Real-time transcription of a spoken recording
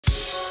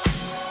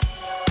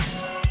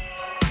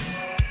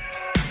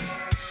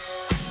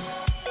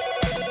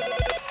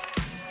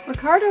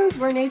Ricardo's,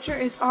 where nature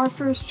is our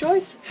first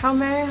choice. How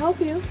may I help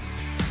you?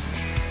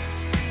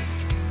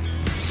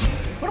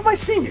 What am I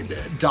seeing?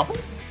 Double?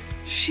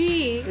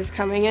 She is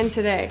coming in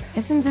today.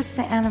 Isn't this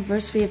the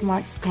anniversary of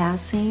Mark's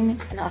passing?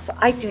 And also,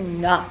 I do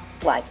not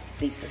like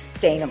these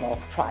sustainable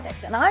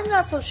products, and I'm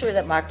not so sure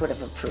that Mark would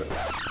have approved.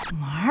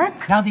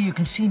 Mark? Now that you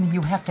can see me,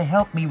 you have to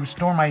help me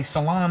restore my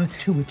salon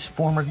to its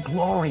former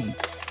glory.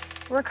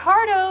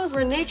 Ricardo's,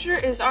 where nature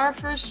is our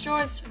first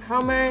choice.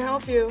 How may I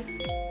help you?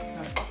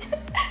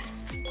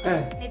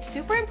 It's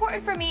super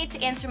important for me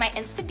to answer my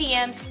Insta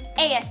DMs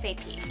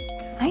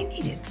ASAP. I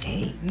need a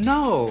date.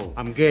 No,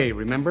 I'm gay,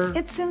 remember?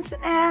 It's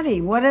Cincinnati.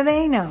 What do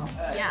they know?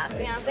 Yes.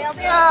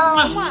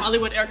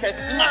 Hollywood aircraft.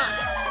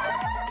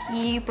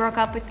 He broke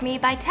up with me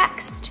by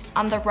text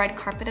on the red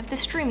carpet of the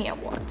Streamy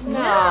Awards.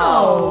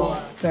 No!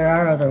 There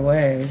are other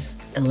ways.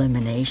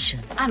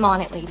 Elimination. I'm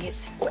on it,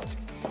 ladies.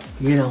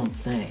 You don't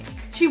think?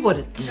 She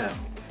wouldn't.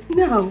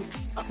 No.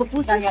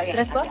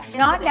 $3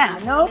 Not now.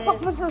 No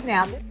pupusas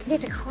now.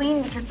 Need to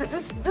clean because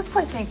this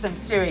place needs some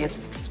serious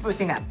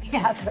sprucing up.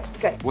 Yeah,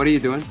 good. What are you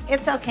doing?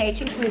 It's okay.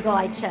 She's legal.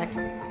 I checked.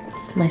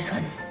 It's my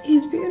son.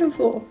 He's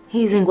beautiful.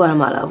 He's in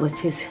Guatemala with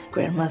his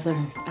grandmother.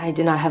 I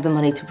do not have the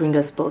money to bring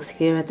us both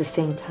here at the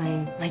same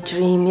time. My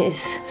dream is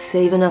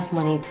save enough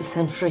money to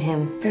send for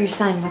him. For your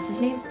son, what's his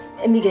name?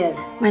 Miguel.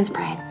 Mine's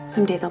Brian.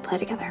 Someday they'll play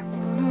together.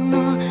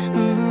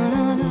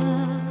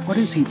 What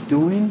is he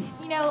doing?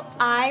 You know,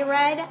 I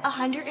read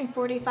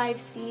 145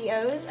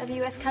 CEOs of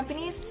US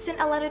companies sent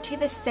a letter to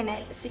the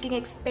Senate seeking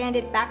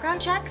expanded background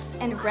checks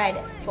and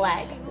red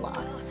flag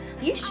laws.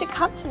 You should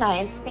come tonight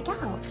and speak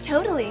out.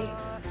 Totally.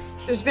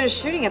 There's been a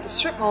shooting at the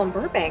strip mall in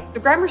Burbank. The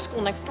grammar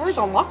school next door is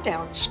on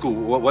lockdown.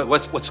 School?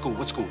 What school?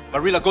 What school?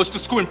 Marilla goes to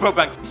school in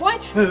Burbank.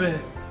 What?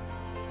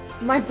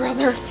 My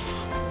brother.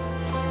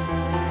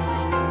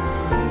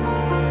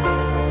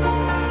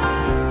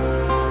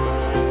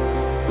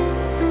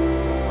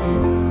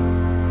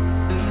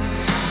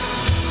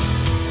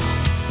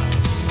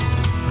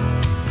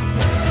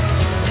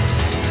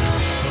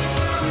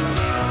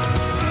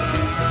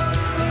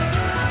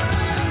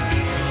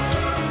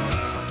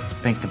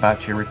 Think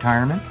about your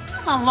retirement?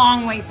 I'm a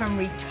long way from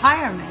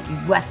retirement, you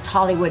West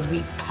Hollywood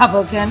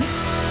Republican.